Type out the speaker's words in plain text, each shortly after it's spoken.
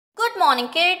morning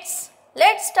kids.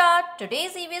 Let's start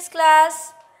today's EVS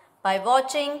class by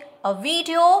watching a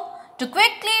video to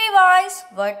quickly revise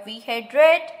what we had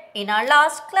read in our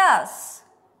last class.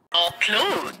 Our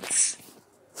clothes.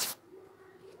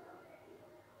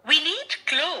 We need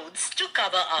clothes to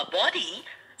cover our body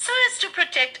so as to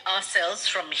protect ourselves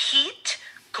from heat,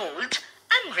 cold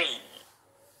and rain.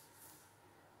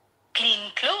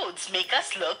 Clean clothes make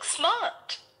us look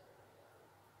smart.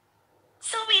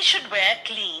 So we should wear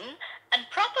clean and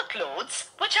proper clothes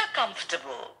which are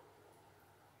comfortable.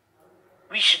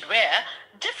 We should wear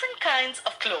different kinds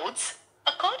of clothes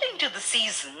according to the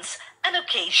seasons and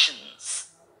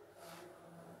occasions.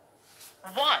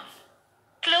 1.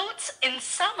 Clothes in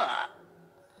summer.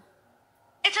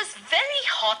 It is very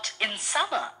hot in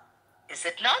summer, is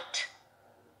it not?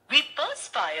 We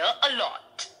perspire a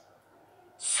lot.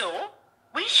 So,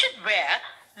 we should wear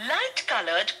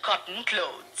light-colored cotton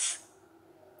clothes.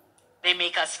 They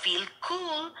make us feel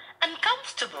cool and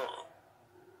comfortable.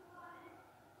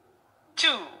 2.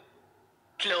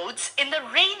 Clothes in the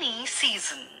rainy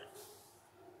season.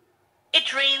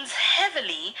 It rains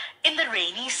heavily in the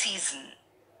rainy season.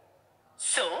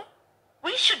 So,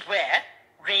 we should wear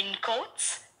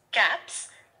raincoats, caps,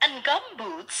 and gum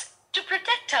boots to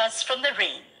protect us from the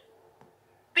rain.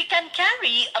 We can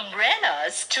carry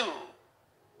umbrellas too.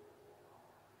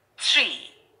 3.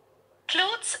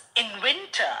 Clothes in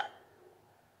winter.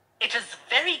 It is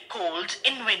very cold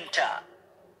in winter.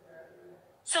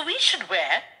 So we should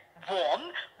wear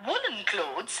warm woolen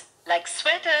clothes like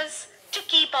sweaters to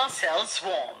keep ourselves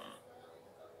warm.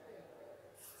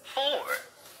 4.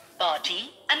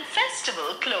 Party and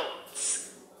festival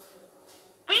clothes.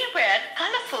 We wear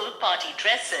colorful party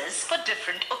dresses for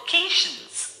different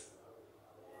occasions.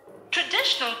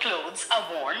 Traditional clothes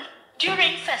are worn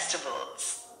during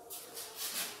festivals.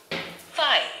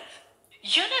 5.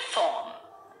 Uniform.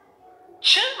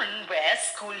 Children wear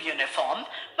school uniform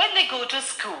when they go to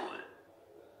school.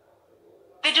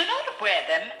 They do not wear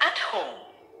them at home.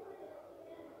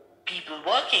 People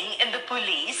working in the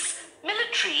police,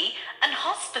 military, and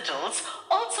hospitals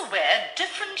also wear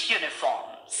different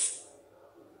uniforms.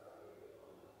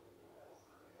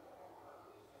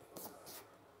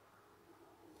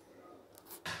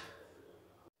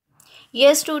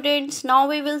 Yes students, now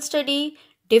we will study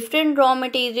different raw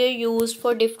material used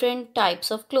for different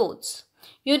types of clothes.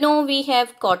 You know we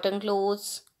have cotton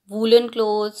clothes, woolen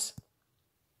clothes,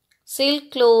 silk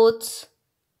clothes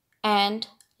and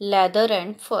leather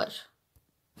and fur.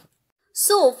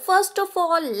 So first of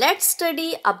all let's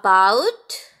study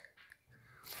about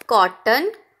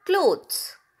cotton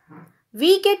clothes.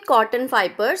 We get cotton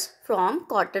fibers from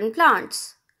cotton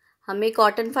plants. हमें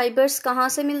cotton fibers कहाँ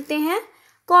से मिलते हैं?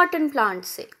 Cotton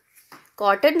plants से.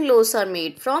 Cotton clothes are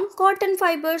made from cotton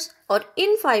fibers और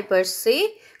इन fibers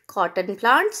से cotton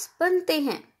plants बनते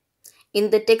हैं. In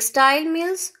the textile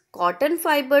mills, cotton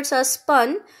fibers are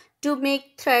spun to make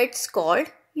threads called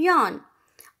yarn.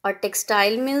 और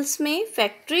textile mills में,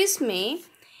 factories में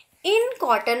इन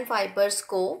cotton fibers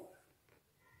को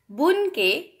बुन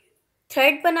के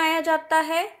thread बनाया जाता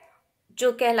है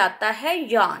जो कहलाता है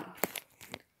yarn.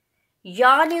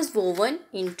 Yarn is woven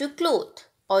into cloth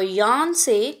और yarn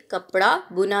से कपड़ा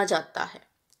बुना जाता है.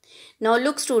 Now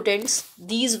look students,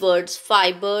 these words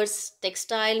fibers,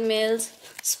 textile mills,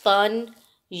 spun,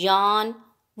 yarn,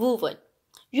 woven.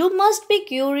 You must be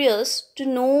curious to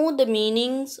know the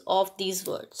meanings of these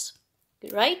words,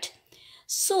 right?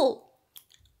 So,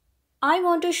 I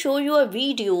want to show you a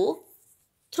video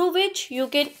through which you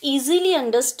can easily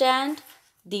understand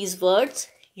these words.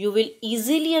 You will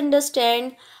easily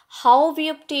understand how we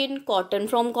obtain cotton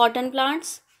from cotton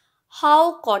plants,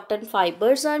 how cotton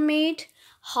fibers are made,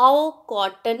 how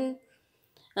cotton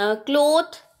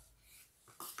cloth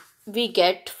we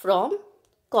get from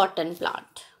cotton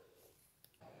plant.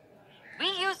 We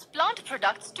use plant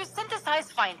products to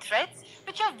synthesize fine threads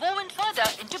which are woven further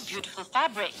into beautiful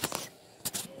fabrics.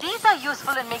 These are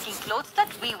useful in making clothes that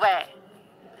we wear.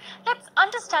 Let's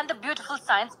understand the beautiful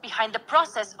science behind the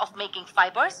process of making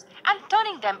fibers and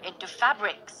turning them into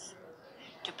fabrics.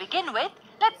 To begin with,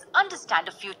 let's understand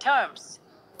a few terms.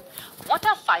 What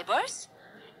are fibers?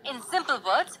 In simple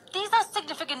words, these are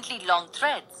significantly long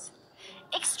threads.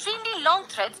 Extremely long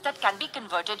threads that can be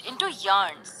converted into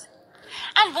yarns.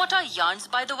 And what are yarns,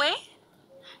 by the way?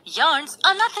 Yarns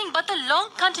are nothing but the long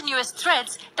continuous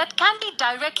threads that can be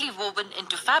directly woven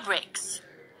into fabrics.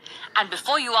 And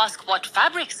before you ask what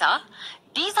fabrics are,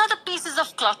 these are the pieces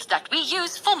of cloth that we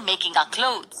use for making our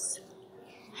clothes.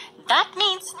 That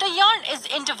means the yarn is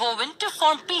interwoven to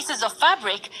form pieces of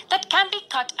fabric that can be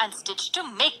cut and stitched to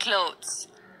make clothes.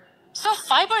 So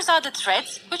fibers are the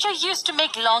threads which are used to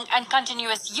make long and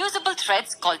continuous usable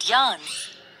threads called yarns.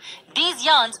 These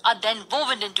yarns are then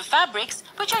woven into fabrics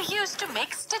which are used to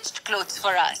make stitched clothes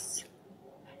for us.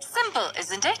 Simple,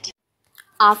 isn't it?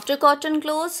 After cotton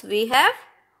clothes, we have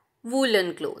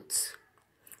woolen clothes.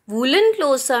 Woolen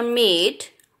clothes are made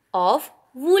of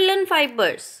woolen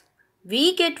fibers.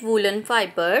 We get woolen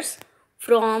fibers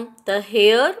from the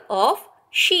hair of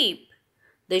sheep.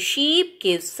 The sheep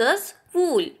gives us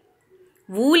wool.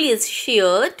 Wool is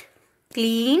sheared,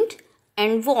 cleaned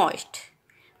and washed.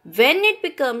 When it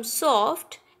becomes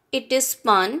soft, it is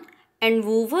spun and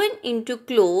woven into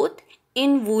cloth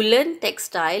in woolen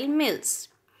textile mills.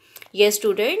 Yes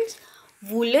students,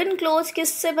 woollen clothes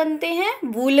किससे बनते हैं?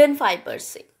 Woollen fibres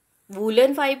से.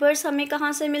 Woollen fibres हमें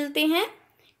कहाँ से मिलते हैं?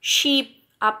 Sheep.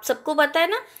 आप सबको पता है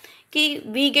ना कि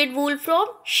we get wool from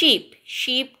sheep.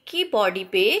 Sheep की बॉडी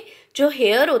पे जो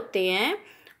हेयर होते हैं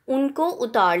उनको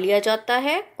उतार लिया जाता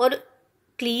है और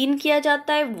क्लीन किया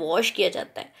जाता है, वॉश किया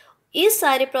जाता है. इस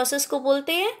सारे प्रोसेस को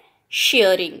बोलते हैं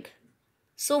shearing.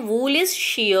 So wool is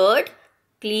sheared,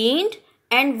 cleaned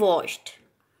and washed.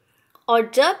 और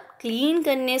जब क्लीन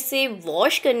करने से,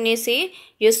 वॉश करने से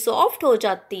ये सॉफ्ट हो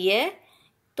जाती है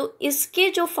तो इसके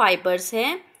जो फाइबर्स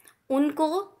हैं उनको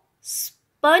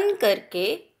स्पन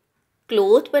करके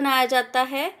क्लोथ बनाया जाता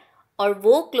है और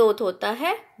वो क्लोथ होता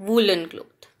है woollen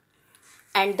cloth.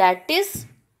 And that is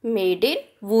made in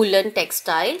woollen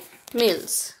textile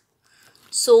mills.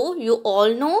 So you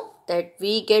all know that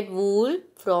we get wool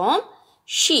from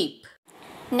sheep.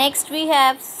 Next we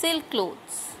have silk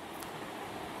clothes.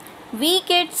 We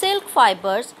get silk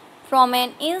fibers from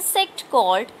an insect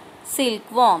called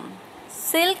silkworm.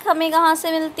 Silk हमें कहाँ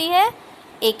से मिलती है?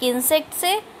 एक insect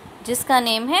से जिसका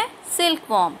name है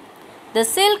silkworm. The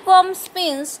silkworm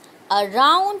spins a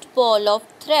round ball of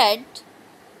thread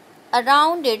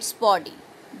around its body.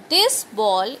 This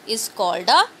ball is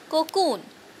called a cocoon.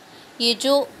 ये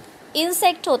जो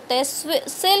इंसेक्ट होता है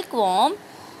सिल्कवॉर्म,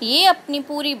 ये अपनी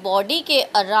पूरी बॉडी के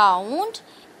अराउंड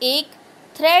एक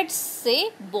थ्रेड से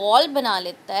बॉल बना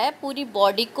लेता है, पूरी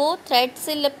बॉडी को थ्रेड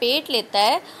से लपेट लेता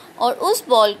है और उस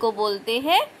बॉल को बोलते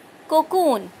हैं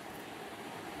cocoon.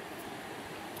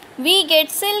 We get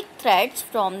silk threads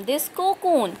from this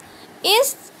cocoon.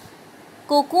 इस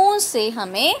कोकून से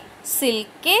हमें सिल्क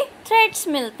के थ्रेड्स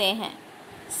मिलते हैं.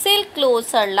 Silk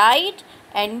clothes are light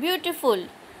and beautiful.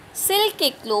 Silk के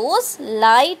क्लोथ्स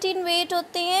लाइट इन वेट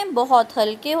होते हैं, बहुत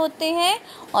हल्के होते हैं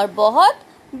और बहुत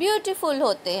ब्यूटीफुल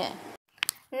होते हैं.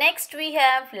 Next we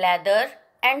have leather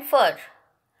and for.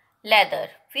 Leather.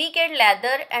 We get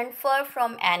leather and for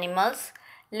from animals.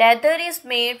 Leather is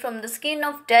made from the skin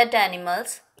of dead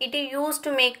animals. It is used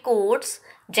to make quotes,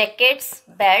 jackets,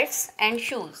 belts and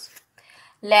shoes.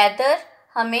 Leather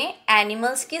हमें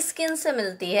animals की skin से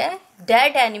मिलती है.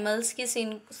 Dead animals की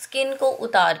skin को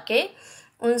उतार के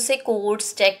उनसे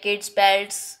कोट्स, जैकेट्स,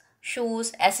 बेल्ट्स,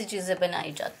 शूज़ ऐसी चीज़ें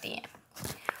बनाई जाती हैं.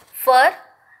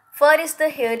 फर is the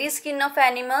hairy skin of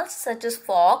animals such as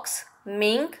fox,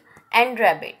 mink and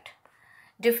rabbit.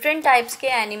 Different types के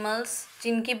एनिमल्स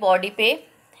जिनकी बॉडी पे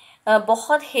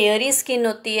बहुत हेयरी स्किन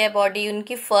होती है, बॉडी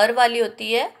उनकी फर वाली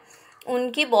होती है,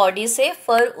 उनकी बॉडी से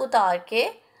फर उतार के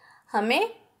हमें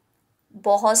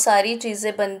बहुत सारी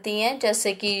चीज़ें बनती हैं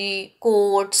जैसे कि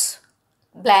quotes,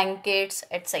 blankets,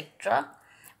 etc.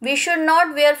 We should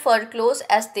not wear fur clothes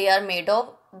as they are made of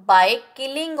by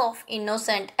killing of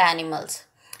innocent animals.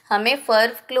 हमें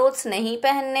फर क्लोथ्स नहीं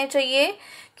पहनने चाहिए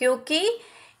क्योंकि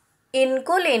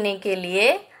इनको लेने के लिए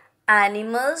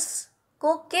एनिमल्स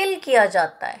को किल किया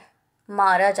जाता है,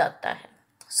 मारा जाता है.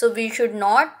 So we should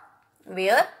not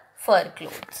where for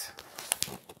clothes.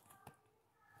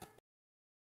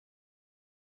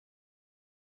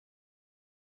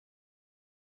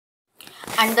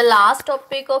 And the last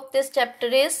topic of this chapter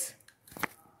is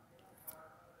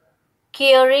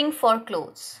caring for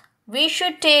clothes. We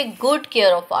should take good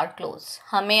care of our clothes.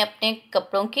 हमें अपने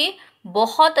कपड़ों की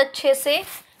बहुत अच्छे से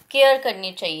केयर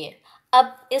करनी चाहिए.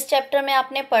 अब इस चैप्टर में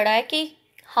आपने पढ़ा है कि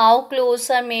हाउ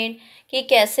क्लोथ्स आर मेड, कि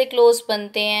कैसे क्लोथ्स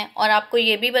बनते हैं और आपको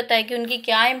ये भी बताया कि उनकी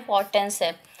क्या इम्पोर्टेंस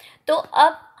है. तो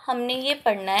अब हमने ये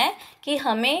पढ़ना है कि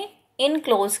हमें इन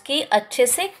क्लोथ्स की अच्छे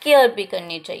से केयर भी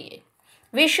करनी चाहिए.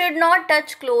 We should not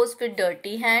touch clothes with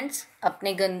dirty hands.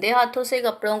 अपने गंदे हाथों से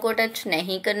कपड़ों को टच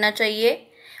नहीं करना चाहिए.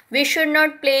 We should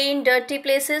not play in dirty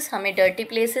places. हमें dirty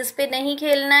places पे नहीं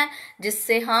खेलना है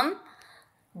जिससे हम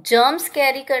germs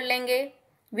कैरी कर लेंगे.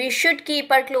 We should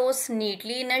keep our clothes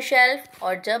neatly in a shelf.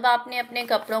 और जब आपने अपने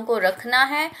कपड़ों को रखना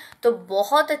है तो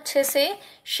बहुत अच्छे से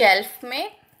शेल्फ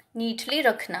में नीटली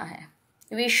रखना है.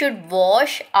 We should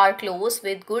wash our clothes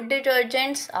with good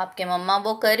detergents. आपके मम्मा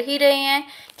वो कर ही रहे हैं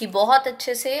कि बहुत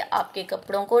अच्छे से आपके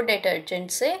कपड़ों को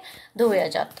डिटर्जेंट से धोया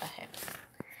जाता है.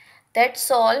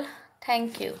 That's all.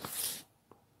 Thank you.